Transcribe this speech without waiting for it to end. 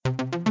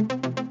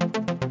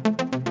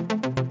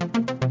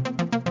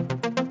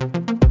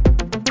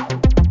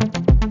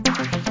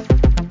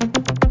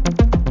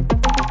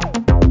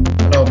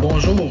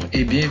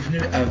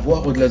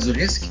au-delà du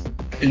risque,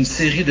 une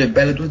série de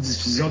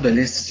balado-diffusion de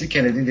l'Institut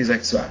canadien des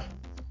actuaires.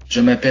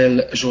 Je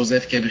m'appelle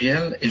Joseph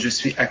Gabriel et je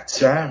suis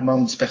actuaire,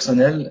 membre du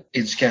personnel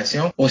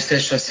éducation au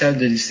siège social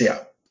de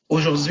l'ICA.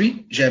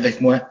 Aujourd'hui, j'ai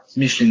avec moi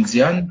Micheline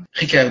Dionne,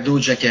 Ricardo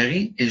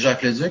Giaccari et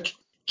Jacques Leduc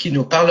qui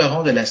nous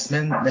parleront de la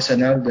Semaine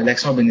nationale de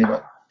l'action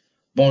bénévole.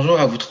 Bonjour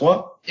à vous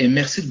trois et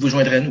merci de vous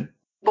joindre à nous.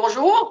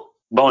 Bonjour.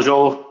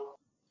 Bonjour.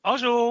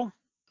 Bonjour.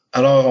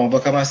 Alors, on va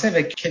commencer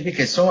avec quelques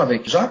questions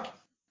avec Jacques.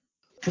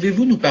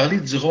 Pouvez-vous nous parler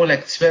du rôle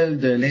actuel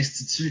de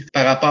l'Institut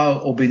par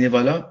rapport au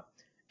bénévolat,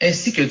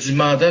 ainsi que du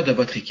mandat de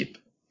votre équipe?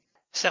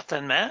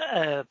 Certainement.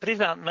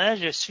 Présentement,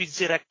 je suis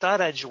directeur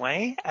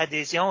adjoint,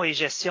 adhésion et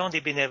gestion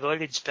des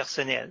bénévoles et du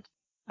personnel.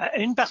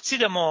 Une partie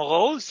de mon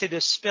rôle, c'est de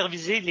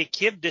superviser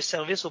l'équipe de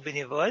service aux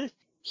bénévoles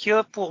qui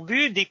a pour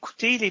but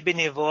d'écouter les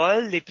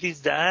bénévoles, les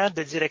présidents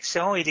de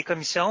direction et les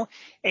commissions,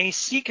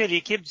 ainsi que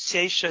l'équipe du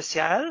siège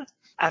social,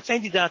 afin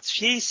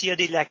d'identifier s'il y a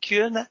des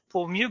lacunes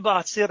pour mieux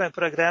bâtir un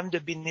programme de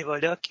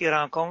bénévolat qui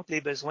rencontre les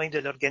besoins de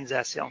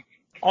l'organisation.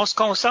 On se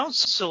concentre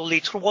sur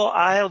les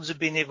 3 R du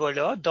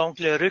bénévolat, donc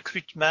le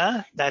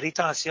recrutement, la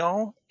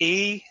rétention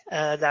et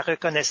la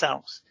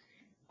reconnaissance.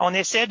 On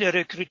essaie de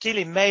recruter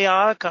les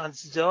meilleurs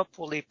candidats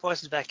pour les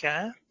postes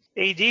vacants,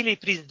 aider les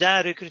présidents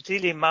à recruter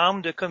les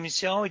membres de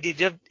commission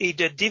et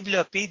de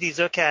développer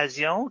des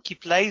occasions qui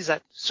plaisent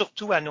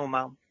surtout à nos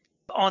membres.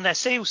 On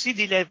essaie aussi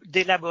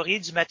d'élaborer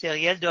du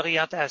matériel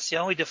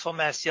d'orientation et de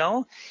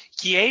formation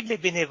qui aide les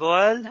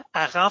bénévoles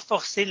à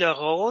renforcer leur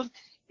rôle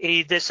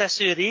et de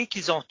s'assurer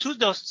qu'ils ont tout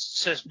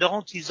ce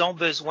dont ils ont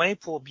besoin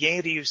pour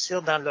bien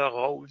réussir dans leur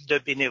rôle de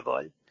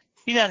bénévole.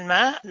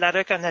 Finalement, la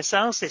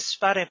reconnaissance est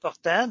super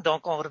importante,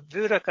 donc on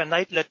veut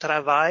reconnaître le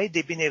travail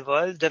des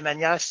bénévoles de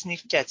manière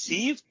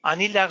significative en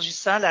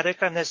élargissant la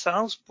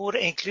reconnaissance pour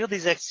inclure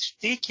des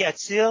activités qui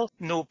attirent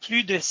nos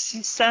plus de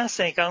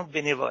 650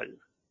 bénévoles.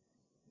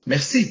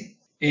 Merci.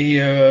 Et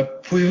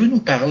pouvez-vous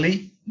nous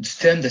parler du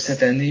thème de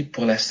cette année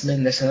pour la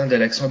Semaine nationale de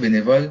l'action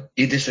bénévole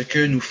et de ce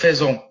que nous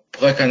faisons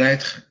pour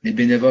reconnaître les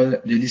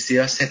bénévoles de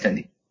l'ICA cette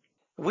année?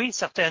 Oui,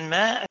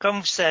 certainement. Comme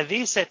vous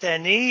savez, cette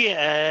année,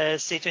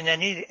 c'est une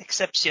année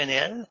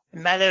exceptionnelle.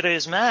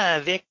 Malheureusement,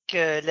 avec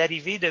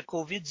l'arrivée de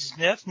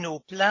COVID-19, nos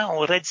plans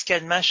ont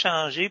radicalement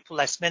changé pour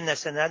la Semaine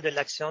nationale de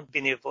l'action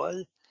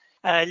bénévole.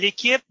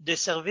 L'équipe de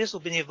service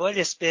aux bénévoles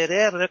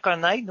espérait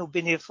reconnaître nos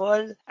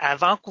bénévoles à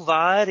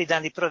Vancouver et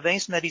dans les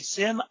provinces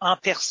maritimes en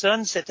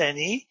personne cette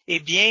année. Et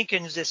bien que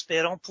nous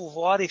espérons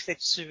pouvoir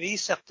effectuer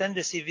certaines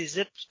de ces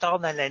visites plus tard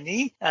dans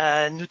l'année,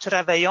 nous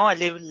travaillons à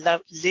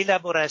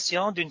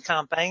l'élaboration d'une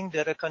campagne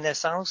de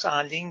reconnaissance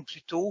en ligne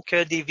plutôt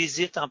que des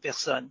visites en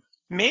personne.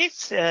 Mais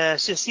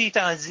ceci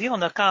étant dit,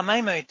 on a quand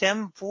même un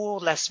thème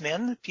pour la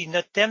semaine. Puis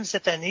notre thème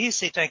cette année,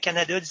 c'est un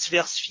Canada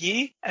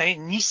diversifié,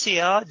 un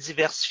ICA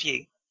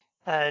diversifié.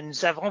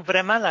 Nous avons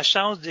vraiment la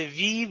chance de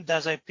vivre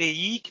dans un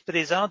pays qui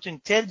présente une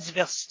telle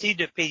diversité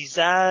de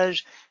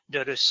paysages, de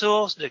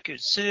ressources, de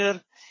cultures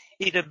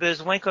et de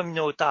besoins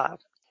communautaires.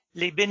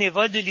 Les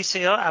bénévoles de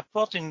l'ICA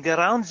apportent une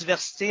grande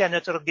diversité à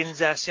notre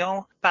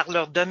organisation par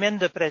leur domaine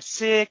de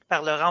pratique,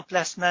 par leur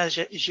emplacement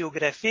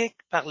géographique,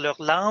 par leur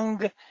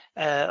langue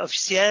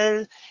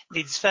officielle,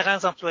 les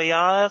différents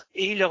employeurs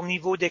et leur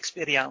niveau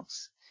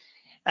d'expérience.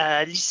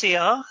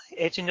 L'ICA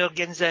est une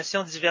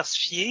organisation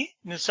diversifiée.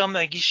 Nous sommes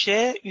un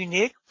guichet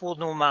unique pour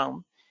nos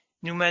membres.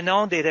 Nous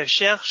menons des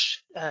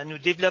recherches, nous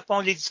développons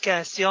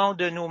l'éducation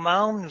de nos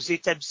membres, nous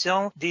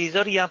établissons des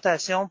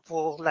orientations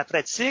pour la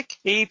pratique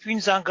et puis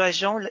nous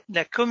engageons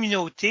la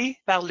communauté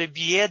par le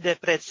biais de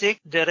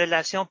pratiques de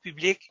relations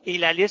publiques et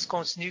la liste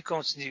continue.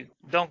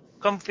 Donc,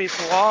 comme vous pouvez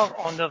voir,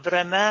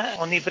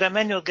 on est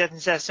vraiment une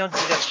organisation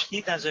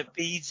diversifiée dans un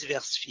pays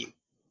diversifié.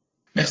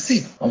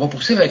 Merci. On va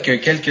poursuivre avec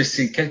quelques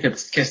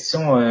petites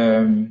questions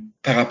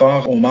par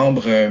rapport aux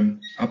membres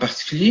en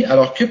particulier.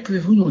 Alors, que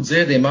pouvez-vous nous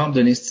dire des membres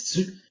de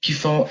l'Institut qui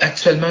font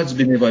actuellement du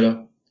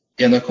bénévolat?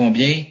 Il y en a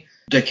combien?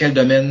 De quel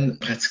domaine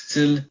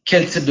pratiquent-ils?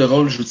 Quel type de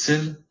rôle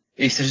jouent-ils?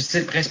 Et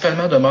s'agit-il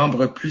principalement de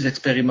membres plus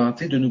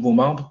expérimentés, de nouveaux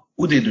membres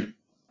ou des deux?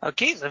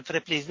 OK, ça me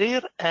ferait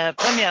plaisir.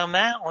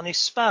 Premièrement, on est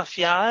super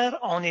fiers.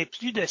 On est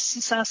plus de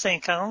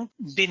 650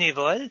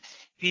 bénévoles.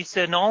 Puis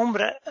ce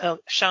nombre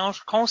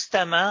change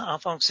constamment en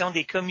fonction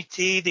des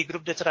comités, des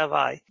groupes de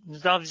travail.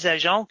 Nous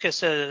envisageons que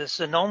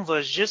ce nombre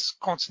va juste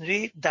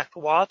continuer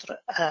d'accroître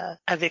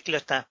avec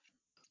le temps.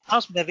 Je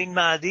pense que vous m'avez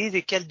demandé de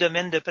quel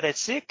domaine de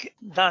pratique.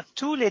 Dans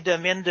tous les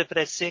domaines de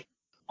pratique,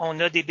 on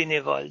a des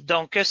bénévoles.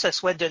 Donc, que ce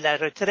soit de la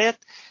retraite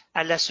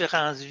à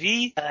l'assurance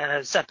vie,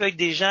 ça peut être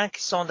des gens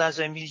qui sont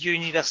dans un milieu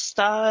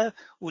universitaire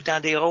ou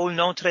dans des rôles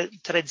non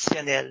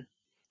traditionnels.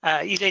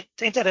 Il est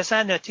intéressant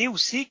à noter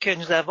aussi que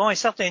nous avons un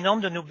certain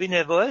nombre de nos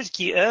bénévoles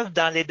qui œuvrent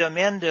dans les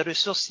domaines de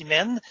ressources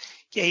humaines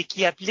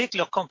qui appliquent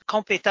leurs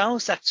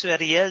compétences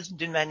actuarielles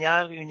d'une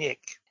manière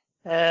unique.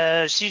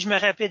 Si je me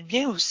rappelle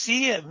bien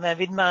aussi, vous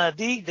m'avez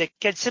demandé de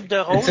quel type de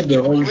rôle. Quel type de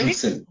rôle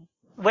joue-t-il?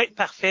 Oui,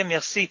 parfait,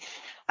 merci.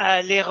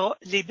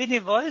 Les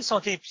bénévoles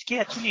sont impliqués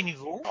à tous les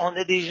niveaux. On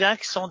a des gens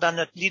qui sont dans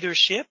notre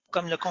leadership,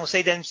 comme le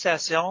conseil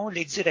d'administration,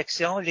 les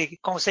directions, les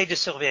conseils de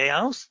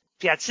surveillance.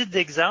 Puis à titre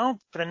d'exemple,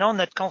 prenons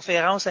notre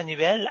conférence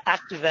annuelle,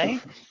 Acte 20,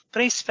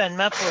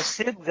 principalement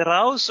possible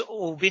grâce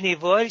aux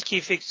bénévoles qui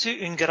effectuent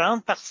une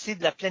grande partie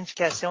de la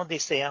planification des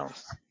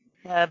séances.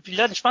 Puis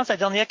là, je pense que la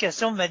dernière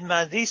question m'a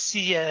demandé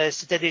si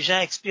c'était des gens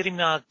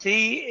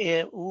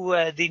expérimentés ou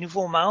des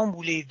nouveaux membres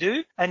ou les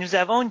deux. Nous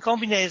avons une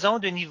combinaison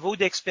de niveaux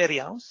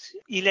d'expérience.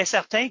 Il est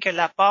certain que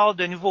l'apport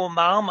de nouveaux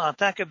membres en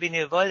tant que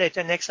bénévole est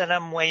un excellent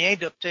moyen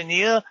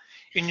d'obtenir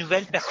une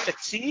nouvelle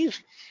perspective,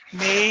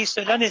 mais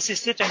cela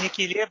nécessite un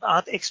équilibre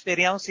entre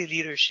expérience et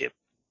leadership.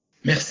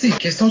 Merci.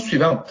 Question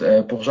suivante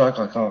pour Jacques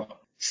encore.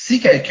 Si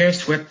quelqu'un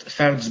souhaite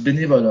faire du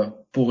bénévolat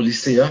pour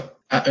l'ICA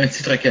à un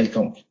titre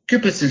quelconque, que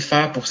peut-il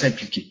faire pour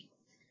s'impliquer?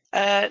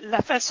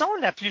 La façon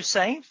la plus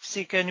simple,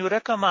 c'est que nous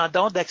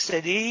recommandons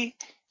d'accéder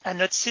à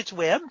notre site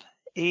web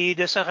et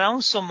de se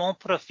rendre sur mon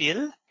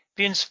profil.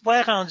 Puis une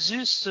fois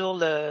rendu sur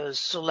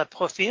le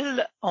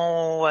profil,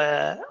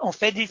 on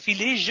fait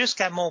défiler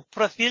jusqu'à mon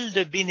profil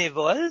de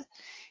bénévole.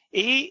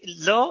 Et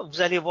là,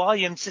 vous allez voir,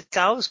 il y a une petite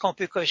case qu'on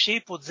peut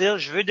cocher pour dire «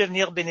 Je veux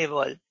devenir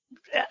bénévole ».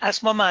 À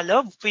ce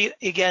moment-là, vous pouvez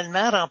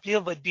également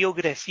remplir votre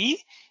biographie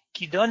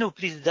qui donne au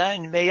président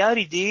une meilleure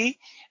idée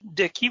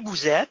de qui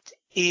vous êtes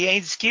et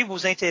indiquer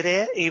vos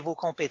intérêts et vos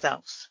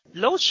compétences.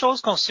 L'autre chose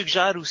qu'on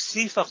suggère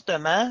aussi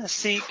fortement,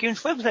 c'est qu'une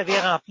fois que vous avez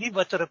rempli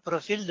votre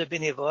profil de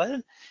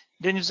bénévole,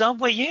 de nous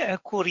envoyer un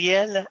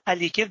courriel à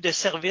l'équipe de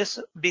service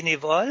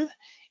bénévole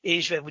et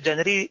je vais vous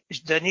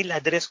donner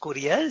l'adresse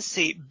courriel,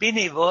 c'est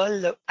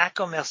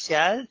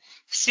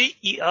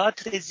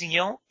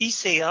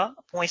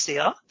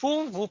bénévole@cia-ica.ca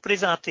pour vous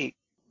présenter.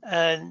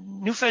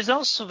 Nous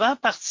faisons souvent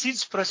partie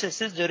du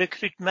processus de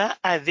recrutement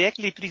avec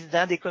les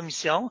présidents des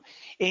commissions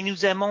et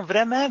nous aimons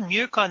vraiment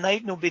mieux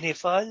connaître nos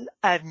bénévoles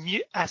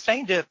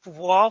afin de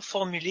pouvoir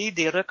formuler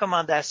des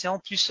recommandations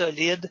plus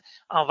solides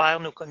envers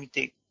nos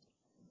comités.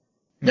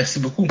 Merci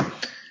beaucoup.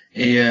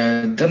 Et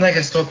dernière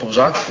question pour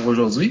Jacques pour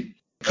aujourd'hui.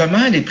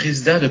 Comment les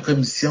présidents de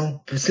commission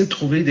peuvent-ils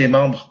trouver des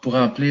membres pour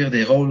remplir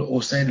des rôles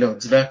au sein de leurs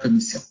diverses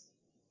commissions?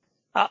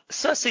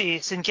 Ça, c'est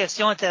une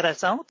question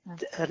intéressante.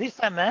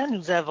 Récemment,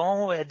 nous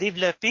avons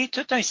développé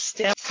tout un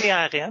système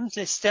CRM,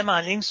 le système en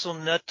ligne sur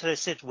notre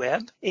site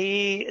web.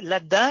 Et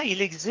là-dedans,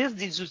 il existe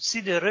des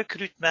outils de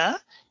recrutement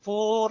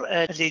pour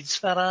les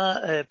différents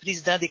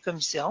présidents des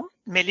commissions.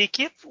 Mais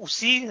l'équipe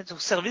aussi, au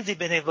service des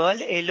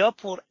bénévoles, est là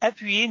pour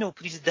appuyer nos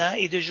présidents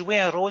et de jouer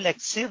un rôle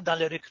actif dans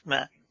le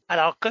recrutement.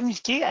 Alors,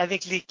 communiquez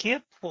avec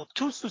l'équipe pour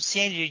tout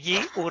soutien lié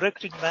au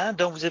recrutement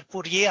dont vous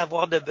pourriez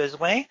avoir de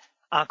besoin.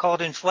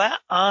 Encore une fois,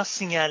 en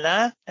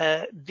signalant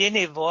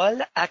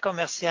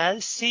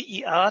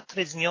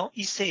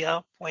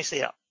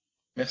bénévole@cia-ica.ca.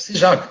 Merci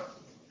Jacques.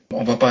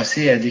 On va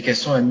passer à des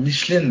questions à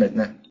Micheline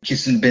maintenant, qui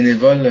est une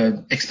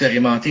bénévole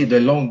expérimentée de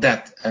longue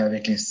date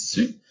avec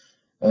l'Institut.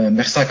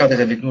 Merci encore d'être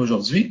avec nous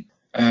aujourd'hui.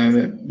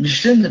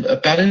 Micheline,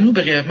 parlez-nous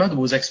brièvement de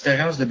vos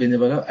expériences de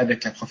bénévolat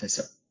avec la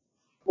professeure.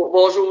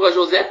 Bonjour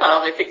Joseph.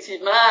 Alors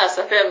effectivement,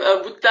 ça fait un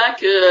bout de temps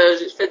que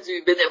j'ai fait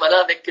du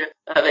bénévolat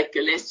avec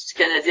l'Institut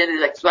canadien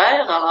des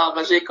actuaires. Alors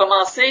j'ai eu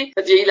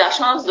la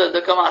chance de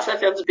commencer à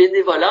faire du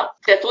bénévolat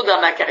très tôt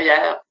dans ma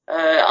carrière.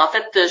 En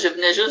fait, je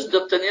venais juste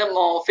d'obtenir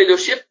mon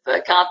fellowship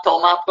quand on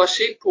m'a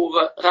approché pour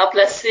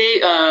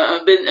remplacer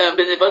un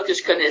bénévole que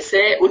je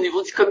connaissais au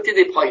niveau du comité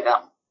des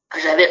programmes.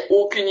 J'avais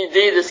aucune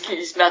idée de ce qui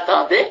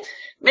m'attendait.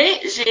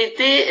 Mais j'ai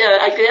été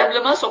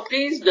agréablement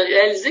surprise de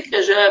réaliser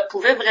que je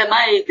pouvais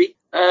vraiment aider.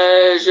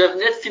 Je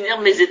venais de finir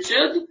mes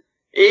études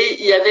et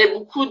il y avait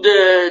beaucoup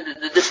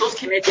de choses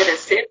qui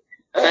m'intéressaient,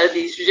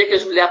 des sujets que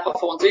je voulais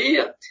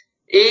approfondir.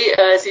 Et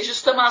c'est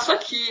justement ça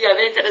qui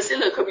avait intéressé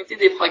le comité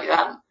des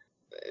programmes.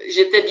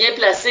 J'étais bien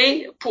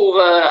placée pour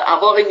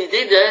avoir une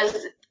idée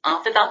en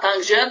tant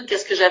que jeune,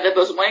 qu'est-ce que j'avais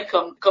besoin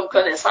comme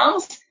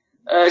connaissance.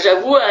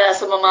 J'avoue, à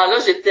ce moment-là,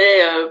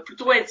 j'étais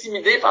plutôt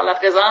intimidée par la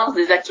présence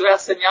des actuaires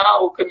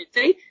seniors au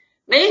comité,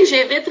 mais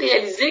j'ai vite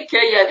réalisé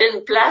qu'il y avait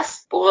une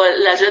place pour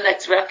la jeune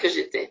actuaire que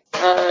j'étais.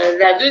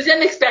 La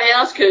deuxième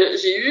expérience que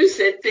j'ai eue,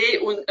 c'était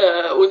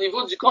au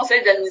niveau du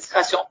conseil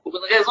d'administration. Pour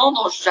une raison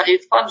dont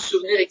j'arrive pas à me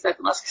souvenir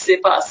exactement ce qui s'est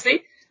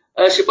passé.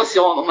 Je sais pas si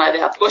on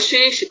m'avait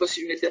approché, je sais pas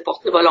si je m'étais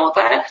porté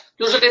volontaire.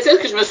 Toujours est-il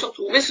que je me suis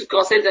retrouvée sur le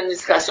conseil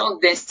d'administration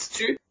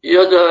d'Institut il y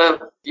a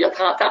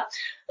 30 ans.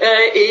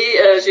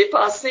 J'étais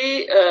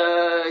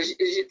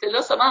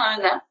là seulement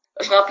 1 an.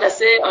 Je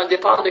remplaçais un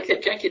départ de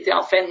quelqu'un qui était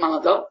en fin de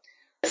mandat.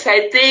 Ça a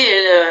été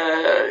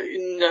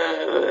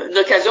une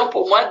occasion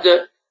pour moi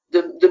de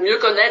mieux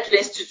connaître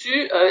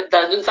l'Institut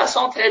d'une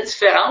façon très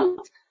différente.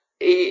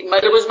 Et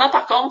malheureusement,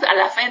 par contre, à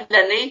la fin de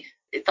l'année,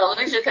 étant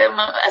donné que j'étais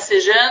assez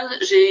jeune,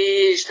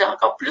 j'étais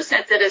encore plus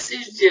intéressée,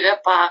 je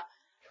dirais, par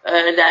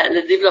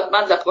le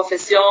développement de la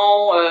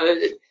profession,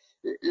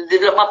 le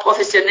développement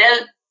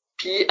professionnel.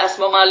 Puis à ce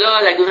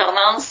moment-là, la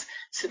gouvernance,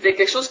 c'était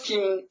quelque chose qui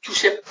me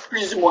touchait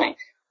plus ou moins.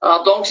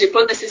 Alors donc, j'ai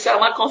pas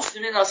nécessairement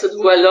continué dans cette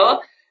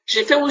voie-là.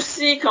 J'ai fait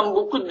aussi, comme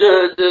beaucoup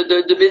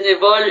de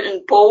bénévoles,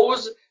 une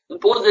pause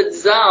de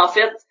 10 ans en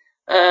fait,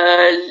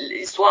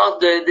 histoire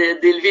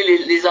d'élever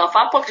les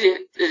enfants. Pas que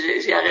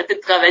j'ai arrêté de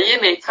travailler,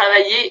 mais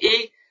travailler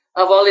et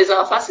avoir les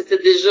enfants, c'était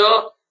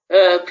déjà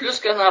plus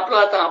qu'un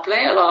emploi à temps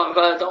plein. Alors,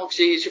 donc,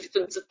 j'ai fait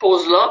une petite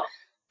pause là.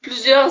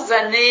 Plusieurs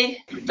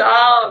années plus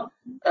tard,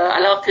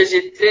 alors que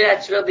j'étais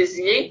actuaire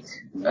désigné,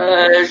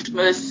 je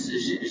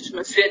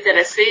me suis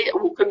intéressée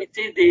au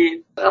comité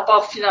des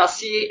rapports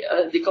financiers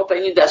des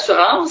compagnies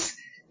d'assurance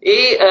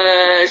et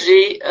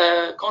j'ai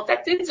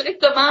contacté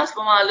directement à ce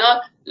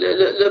moment-là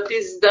le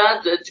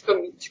président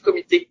du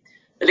comité.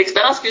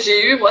 L'expérience que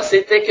j'ai eue, moi,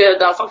 c'était que,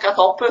 dans le fond, quand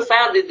on peut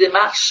faire des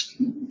démarches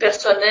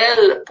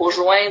personnelles pour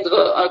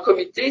joindre un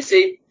comité,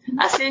 c'est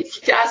assez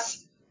efficace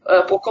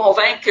pour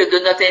convaincre de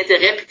notre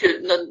intérêt puis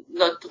que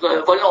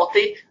notre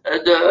volonté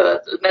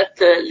de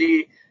mettre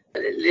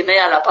les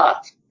mains à la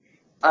pâte.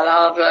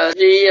 Alors,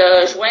 j'ai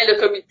joint le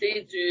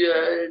comité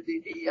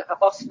des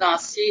rapports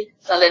financiers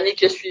dans l'année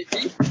qui a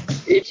suivi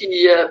et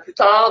puis plus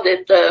tard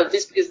d'être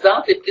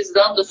vice-présidente et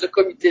présidente de ce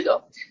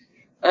comité-là.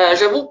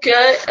 J'avoue que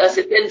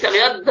c'était une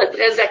période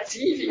très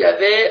active. Il y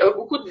avait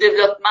beaucoup de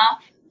développement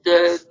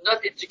de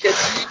notes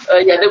éducatives.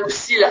 Il y avait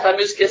aussi la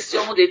fameuse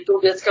question des taux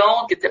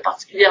d'escompte qui était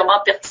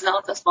particulièrement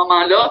pertinente à ce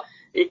moment-là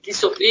et qui,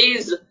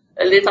 surprise,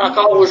 l'est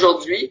encore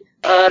aujourd'hui.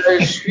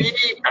 Je suis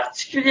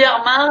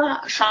particulièrement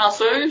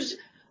chanceuse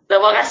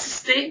d'avoir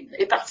assisté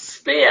et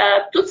participé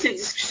à toutes ces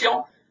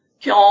discussions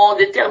qui ont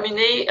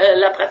déterminé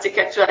la pratique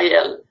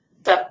actuarielle.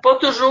 Ça n'a pas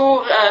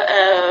toujours,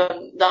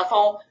 dans le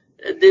fond,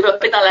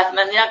 développé dans la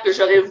manière que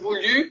j'aurais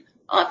voulu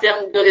en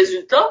termes de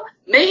résultats,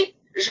 mais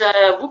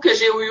j'avoue que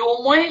j'ai eu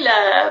au moins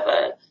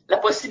la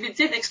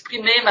possibilité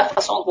d'exprimer ma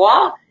façon de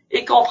voir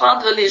et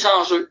comprendre les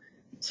enjeux.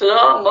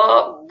 Cela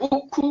m'a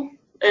beaucoup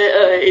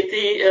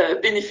été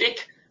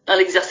bénéfique dans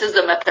l'exercice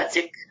de ma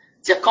pratique.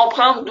 C'est-à-dire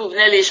comprendre d'où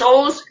venaient les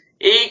choses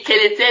et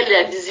quelle était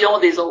la vision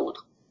des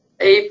autres.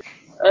 Et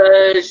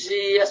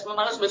à ce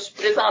moment-là, je me suis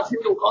présentée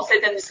au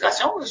conseil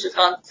d'administration. J'ai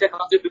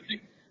rendu un peu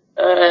plus.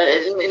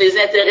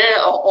 Mes intérêts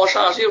ont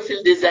changé au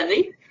fil des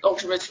années. Donc,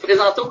 je me suis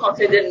présentée au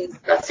conseil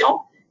d'administration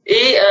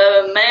et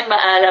même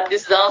à la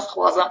présidence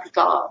 3 ans plus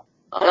tard.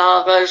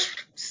 Alors,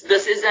 de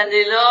ces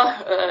années-là,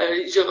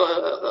 je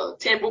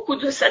retiens beaucoup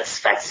de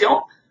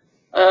satisfaction.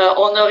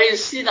 On a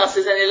réussi dans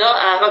ces années-là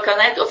à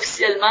reconnaître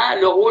officiellement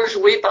le rôle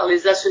joué par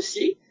les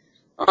associés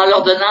en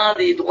leur donnant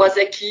des droits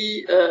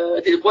acquis,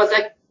 des droits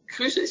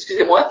accrus,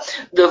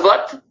 de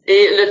vote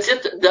et le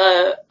titre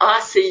de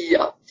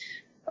ACIA.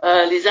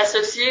 Les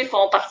associés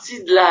font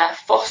partie de la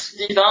force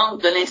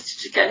vivante de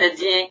l'Institut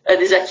canadien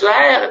des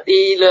actuaires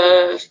et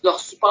leur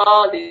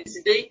support, les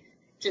idées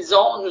qu'ils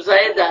ont nous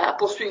aident à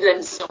poursuivre la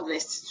mission de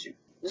l'Institut.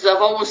 Nous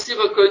avons aussi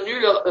reconnu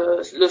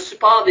le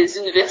support des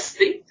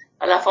universités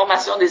à la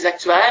formation des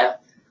actuaires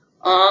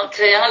en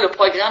créant le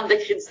programme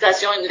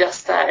d'accréditation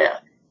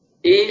universitaire.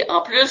 Et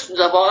en plus, nous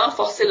avons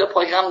renforcé le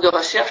programme de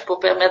recherche pour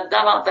permettre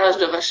davantage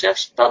de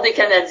recherche par des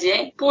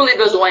Canadiens pour les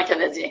besoins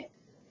canadiens.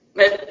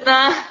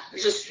 Maintenant,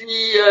 je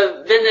suis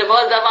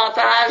bénévole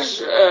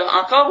davantage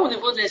encore au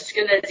niveau de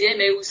l'Institut canadien,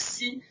 mais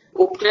aussi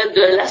auprès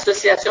de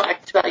l'Association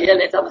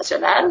actuarielle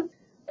internationale.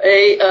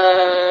 Et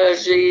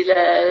j'ai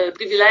le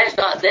privilège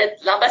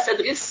d'être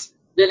l'ambassadrice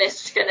de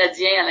l'Institut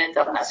canadien à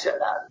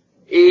l'international.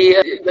 Et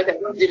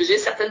l'occasion de diriger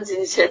certaines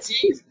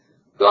initiatives,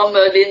 comme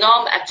les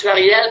normes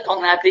actuarielles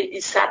qu'on a appelées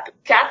ISAP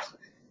 4,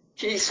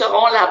 qui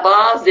seront la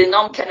base des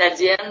normes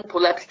canadiennes pour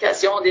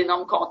l'application des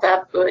normes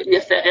comptables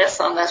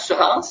IFRS en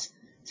assurance.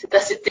 C'est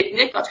assez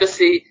technique, en tout cas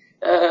c'est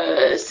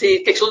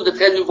quelque chose de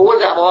très nouveau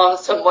d'avoir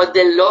ce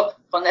modèle-là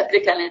qu'on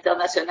applique à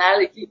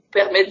l'international et qui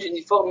permet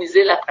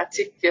d'uniformiser la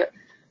pratique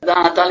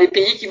dans les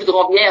pays qui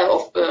voudront bien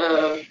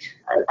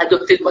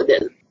adopter le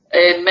modèle.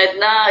 Et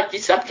maintenant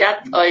qu'ISAP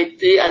 4 a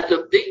été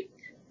adopté,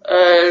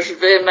 je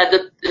vais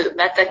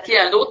m'attaquer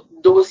à un autre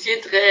dossier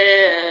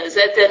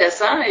très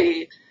intéressant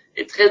et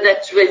très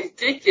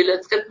d'actualité, qui est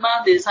le traitement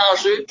des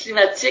enjeux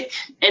climatiques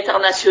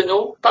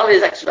internationaux par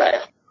les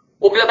actuaires.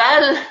 Au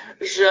global,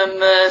 je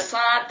me sens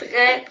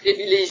très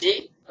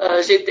privilégiée.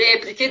 J'ai été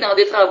impliquée dans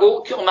des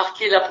travaux qui ont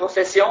marqué la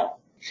profession.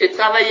 J'ai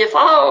travaillé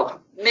fort,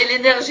 mais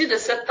l'énergie de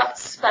cette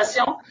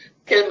participation,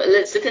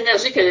 cette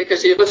énergie que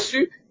j'ai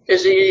reçue,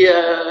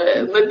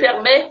 me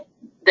permet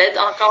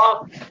d'être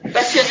encore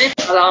passionnée.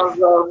 Alors,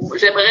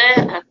 j'aimerais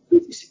à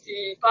tous ceux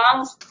qui y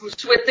pensent vous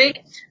souhaiter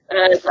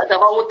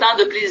d'avoir autant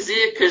de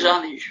plaisir que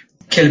j'en ai eu.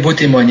 Quel beau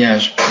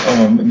témoignage.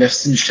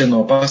 Merci Micheline.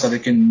 On passe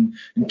avec une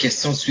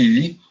question de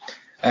suivi.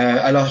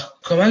 Alors,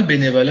 comment le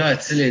bénévolat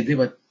a-t-il aidé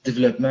votre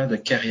développement de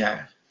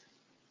carrière?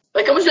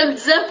 Comme je le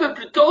disais un peu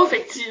plus tôt,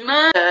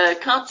 effectivement,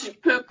 quand tu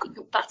peux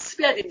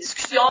participer à des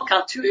discussions,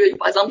 quand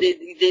par exemple,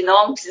 des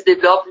normes qui se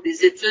développent ou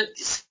des études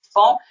qui se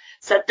font,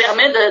 ça te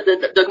permet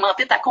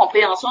d'augmenter ta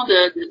compréhension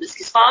de ce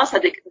qui se passe,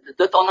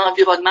 de ton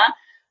environnement.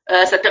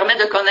 Ça te permet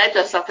de connaître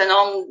un certain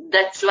nombre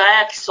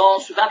d'actuaires qui sont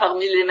souvent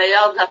parmi les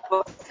meilleurs de la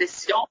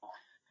profession.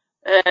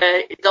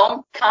 Et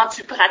donc, quand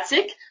tu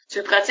pratiques,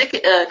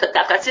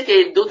 ta pratique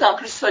est d'autant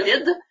plus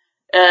solide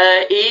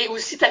et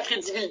aussi ta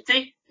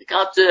crédibilité.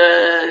 Quand,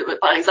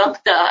 par exemple,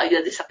 il y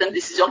a certaines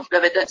décisions qui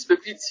peuvent être un petit peu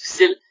plus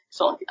difficiles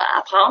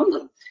à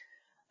prendre.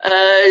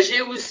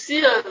 J'ai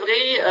aussi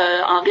œuvré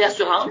en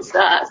réassurance.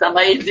 Ça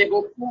m'a aidé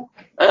beaucoup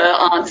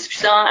en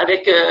discutant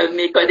avec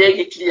mes collègues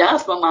et clients à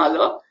ce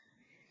moment-là.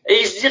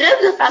 Et je dirais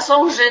de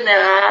façon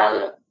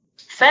générale,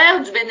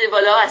 faire du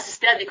bénévolat,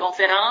 assister à des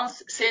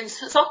conférences, c'est une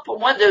sorte pour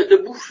moi de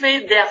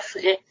bouffée d'air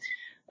frais.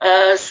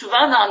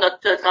 Souvent dans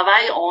notre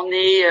travail, on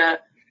a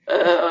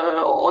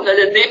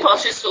le nez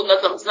penché sur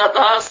notre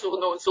ordinateur, sur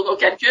nos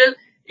calculs,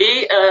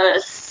 et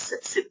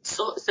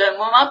c'est un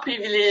moment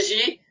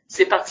privilégié,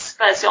 ces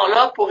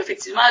participations-là, pour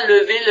effectivement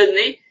lever le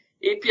nez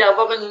et puis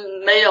avoir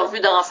une meilleure vue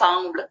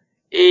d'ensemble.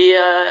 Et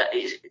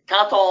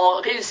quand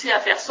on réussit à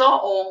faire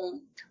ça,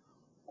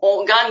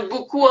 on gagne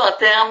beaucoup en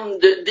termes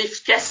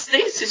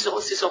d'efficacité. C'est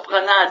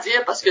surprenant à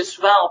dire parce que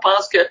souvent on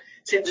pense que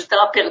c'est du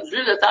temps perdu,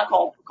 le temps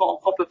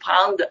qu'on peut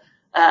prendre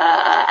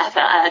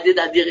à aller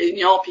dans des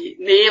réunions.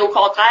 Mais au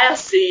contraire,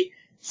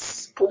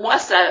 pour moi,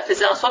 ça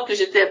faisait en sorte que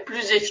j'étais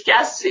plus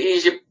efficace et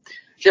j'ai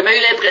jamais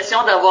eu l'impression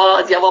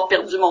d'y avoir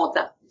perdu mon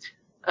temps.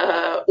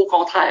 Au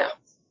contraire.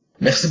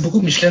 Merci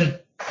beaucoup, Micheline.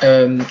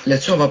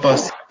 Là-dessus, on va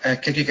passer à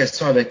quelques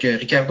questions avec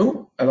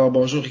Ricardo. Alors,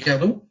 bonjour,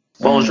 Ricardo.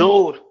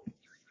 Bonjour.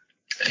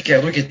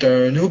 Ricardo qui est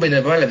un nouveau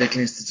bénévole avec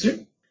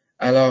l'Institut.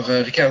 Alors,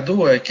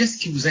 Ricardo, qu'est-ce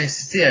qui vous a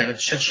incité à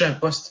chercher un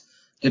poste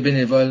de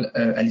bénévole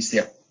à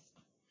l'ICA?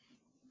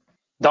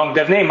 Donc,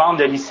 devenir membre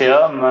de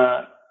l'ICA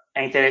m'a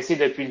intéressé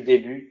depuis le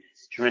début.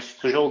 Je me suis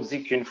toujours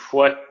dit qu'une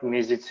fois que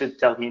mes études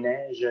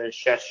terminaient, je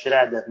chercherais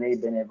à devenir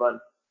bénévole.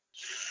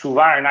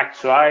 Souvent, un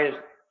actuaire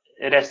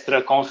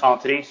restera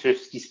concentré sur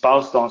ce qui se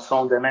passe dans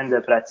son domaine de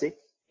pratique.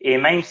 Et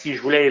même si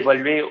je voulais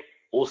évoluer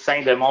au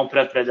sein de mon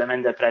propre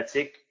domaine de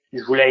pratique,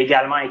 je voulais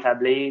également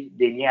établir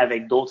des liens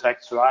avec d'autres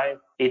actuaires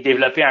et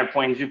développer un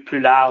point de vue plus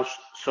large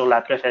sur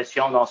la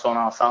profession dans son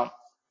ensemble.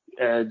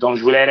 Donc,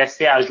 je voulais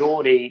rester à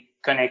jour et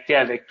connecté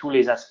avec tous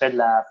les aspects de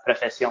la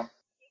profession.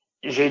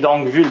 J'ai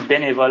donc vu le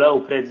bénévolat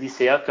auprès de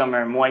l'ICA comme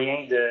un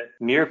moyen de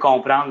mieux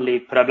comprendre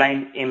les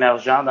problèmes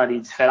émergents dans les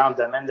différents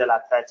domaines de la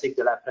pratique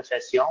de la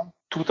profession,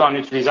 tout en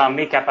utilisant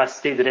mes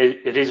capacités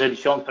de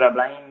résolution de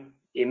problèmes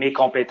et mes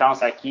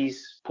compétences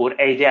acquises pour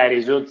aider à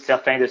résoudre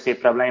certains de ces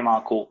problèmes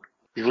en cours.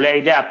 Je voulais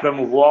aider à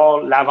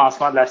promouvoir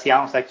l'avancement de la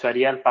science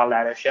actuarielle par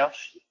la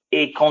recherche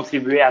et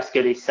contribuer à ce que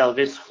les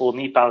services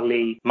fournis par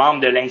les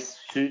membres de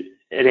l'Institut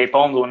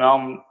répondent aux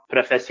normes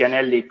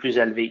professionnelles les plus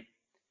élevées.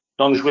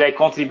 Donc, je voulais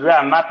contribuer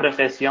à ma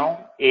profession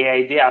et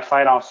aider à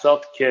faire en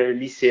sorte que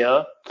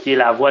l'ICA, qui est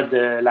la voix de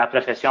la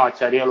profession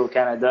actuarielle au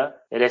Canada,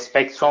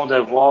 respecte son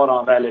devoir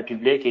envers le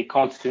public et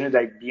continue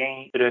d'être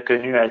bien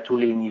reconnu à tous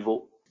les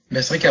niveaux.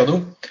 Merci,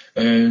 Ricardo.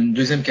 Une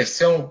deuxième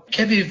question.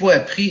 Qu'avez-vous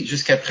appris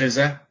jusqu'à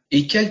présent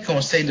et quels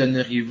conseils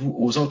donneriez-vous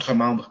aux autres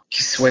membres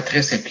qui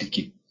souhaiteraient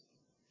s'impliquer?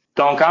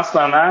 Donc, en ce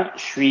moment,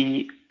 je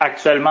suis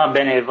actuellement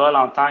bénévole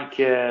en tant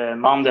que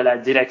membre de la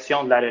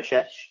direction de la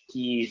recherche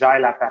qui gère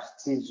la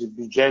partie du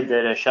budget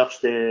de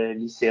recherche de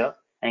l'ICA,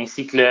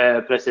 ainsi que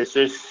le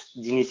processus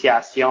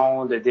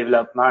d'initiation, de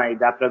développement et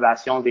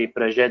d'approbation des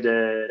projets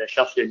de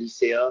recherche de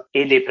l'ICA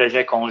et des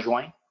projets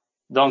conjoints.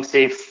 Donc,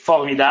 c'est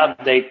formidable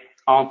d'être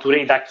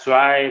entouré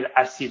d'actuaires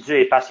assidus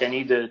et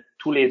passionnés de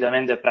tous les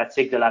domaines de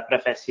pratique de la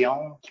profession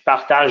qui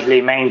partagent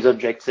les mêmes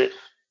objectifs.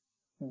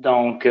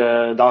 Donc,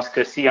 dans ce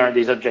cas-ci, un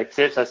des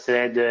objectifs, ça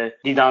serait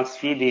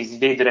d'identifier des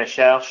idées de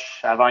recherche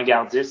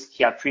avant-gardistes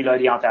qui appuient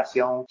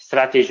l'orientation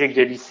stratégique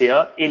de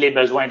l'ICA et les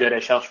besoins de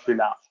recherche plus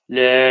larges.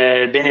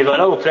 Le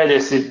bénévolat auprès de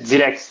cette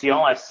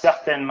direction a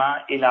certainement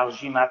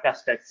élargi ma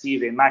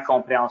perspective et ma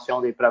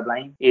compréhension des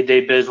problèmes et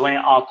des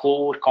besoins en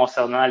cours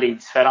concernant les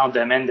différents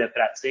domaines de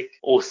pratique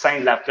au sein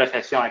de la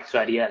profession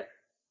actuarielle.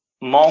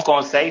 Mon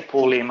conseil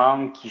pour les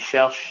membres qui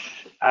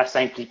cherchent à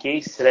s'impliquer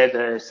serait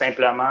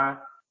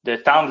de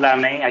tendre la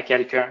main à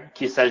quelqu'un,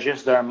 qu'il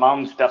s'agisse d'un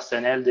membre du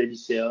personnel de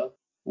l'ICA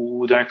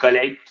ou d'un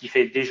collègue qui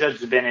fait déjà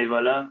du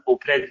bénévolat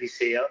auprès de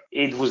l'ICA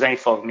et de vous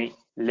informer.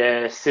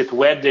 Le site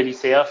web de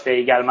l'ICA fait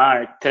également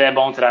un très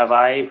bon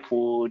travail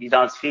pour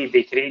identifier et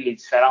décrire les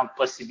différentes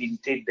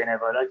possibilités de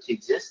bénévolat qui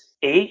existent.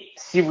 Et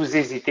si vous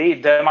hésitez,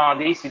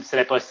 demandez s'il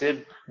serait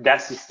possible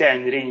d'assister à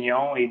une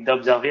réunion et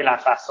d'observer la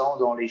façon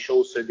dont les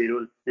choses se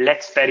déroulent.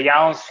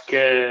 L'expérience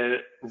que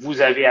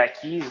vous avez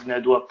acquise ne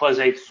doit pas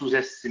être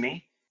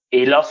sous-estimée.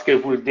 Et lorsque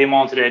vous le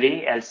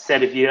démontrerez, elle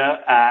servira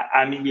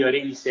à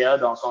améliorer l'ICA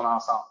dans son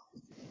ensemble.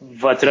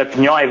 Votre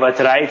opinion et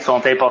votre aide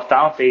sont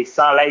importantes et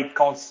sans l'aide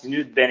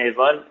continue de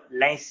bénévoles,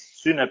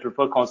 l'Institut ne peut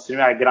pas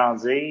continuer à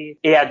grandir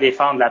et à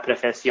défendre la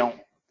profession.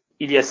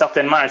 Il y a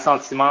certainement un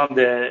sentiment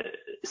de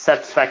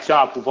satisfaction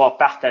à pouvoir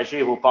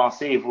partager vos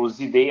pensées et vos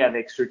idées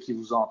avec ceux qui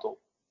vous entourent.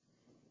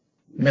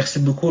 Merci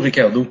beaucoup,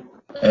 Ricardo.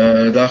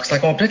 Donc, ça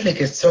complète les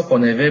questions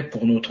qu'on avait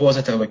pour nos trois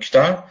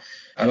interlocuteurs.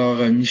 Alors,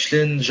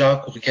 Micheline,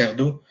 Jacques ou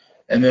Ricardo,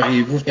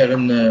 aimeriez-vous faire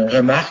une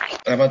remarque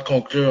avant de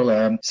conclure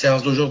la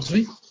séance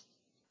d'aujourd'hui?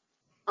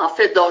 En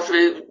fait, donc je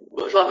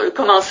vais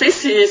commencer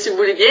si vous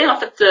voulez bien. En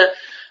fait,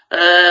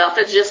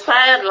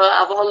 j'espère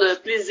avoir le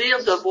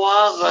plaisir de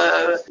voir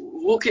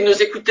vous qui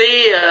nous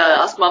écoutez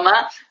en ce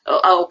moment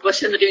aux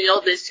prochaines réunions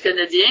de l'Institut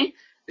canadien.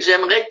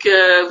 J'aimerais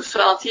que vous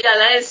soyez à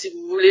l'aise si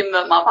vous voulez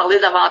m'en parler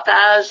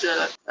davantage,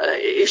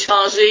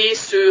 échanger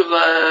sur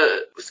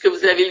ce que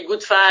vous avez le goût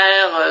de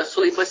faire,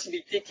 sur les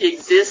possibilités qui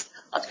existent.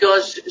 En tout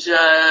cas,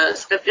 je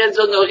serais très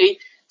honorée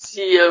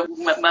si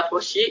vous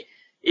m'approchiez.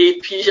 Et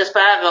puis,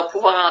 j'espère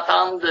pouvoir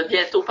entendre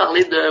bientôt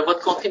parler de votre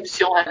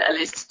contribution à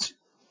l'Institut.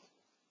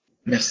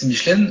 Merci,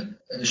 Micheline.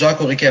 Jacques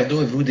ou Ricardo,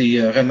 avez-vous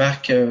des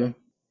remarques?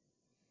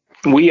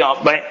 Oui,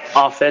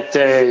 en fait,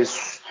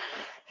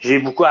 j'ai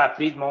beaucoup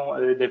appris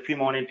depuis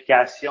mon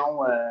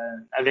implication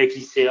avec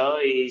l'ICA,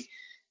 et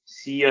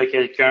s'il y a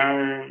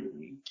quelqu'un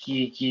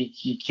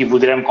qui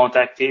voudrait me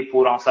contacter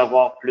pour en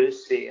savoir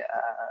plus et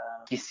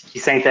qui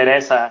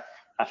s'intéresse à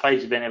faire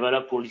du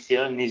bénévolat pour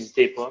l'ICA,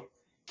 n'hésitez pas.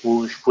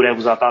 Où je pourrais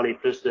vous en parler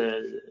plus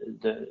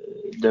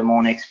de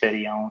mon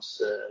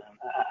expérience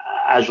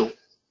à jour.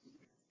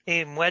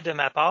 Et moi, de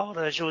ma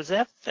part,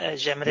 Joseph,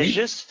 j'aimerais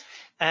juste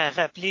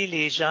rappeler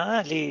les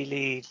gens,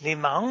 les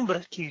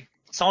membres qui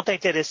sont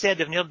intéressés à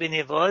devenir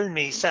bénévoles,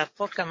 mais ils savent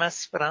pas comment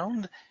s'y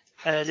prendre.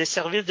 Le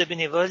service de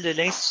bénévole de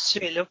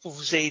l'Institut est là pour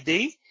vous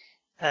aider.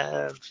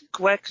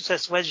 Quoi que ce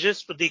soit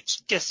juste pour des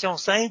petites questions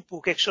simples ou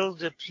quelque chose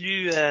de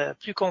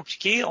plus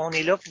compliqué, on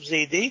est là pour vous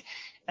aider.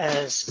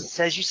 Il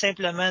s'agit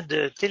simplement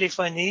de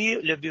téléphoner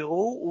le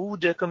bureau ou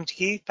de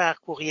communiquer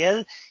par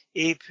courriel,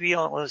 et puis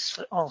on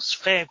se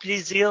ferait un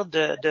plaisir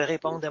de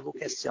répondre à vos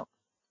questions.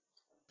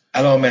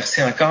 Alors,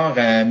 merci encore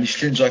à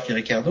Micheline, Jacques et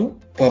Ricardo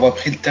pour avoir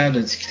pris le temps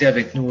de discuter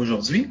avec nous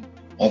aujourd'hui.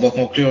 On va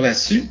conclure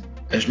là-dessus.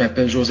 Je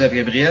m'appelle Joseph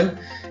Gabriel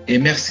et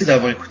merci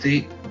d'avoir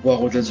écouté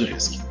Voir au-delà du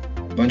risque.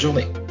 Bonne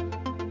journée.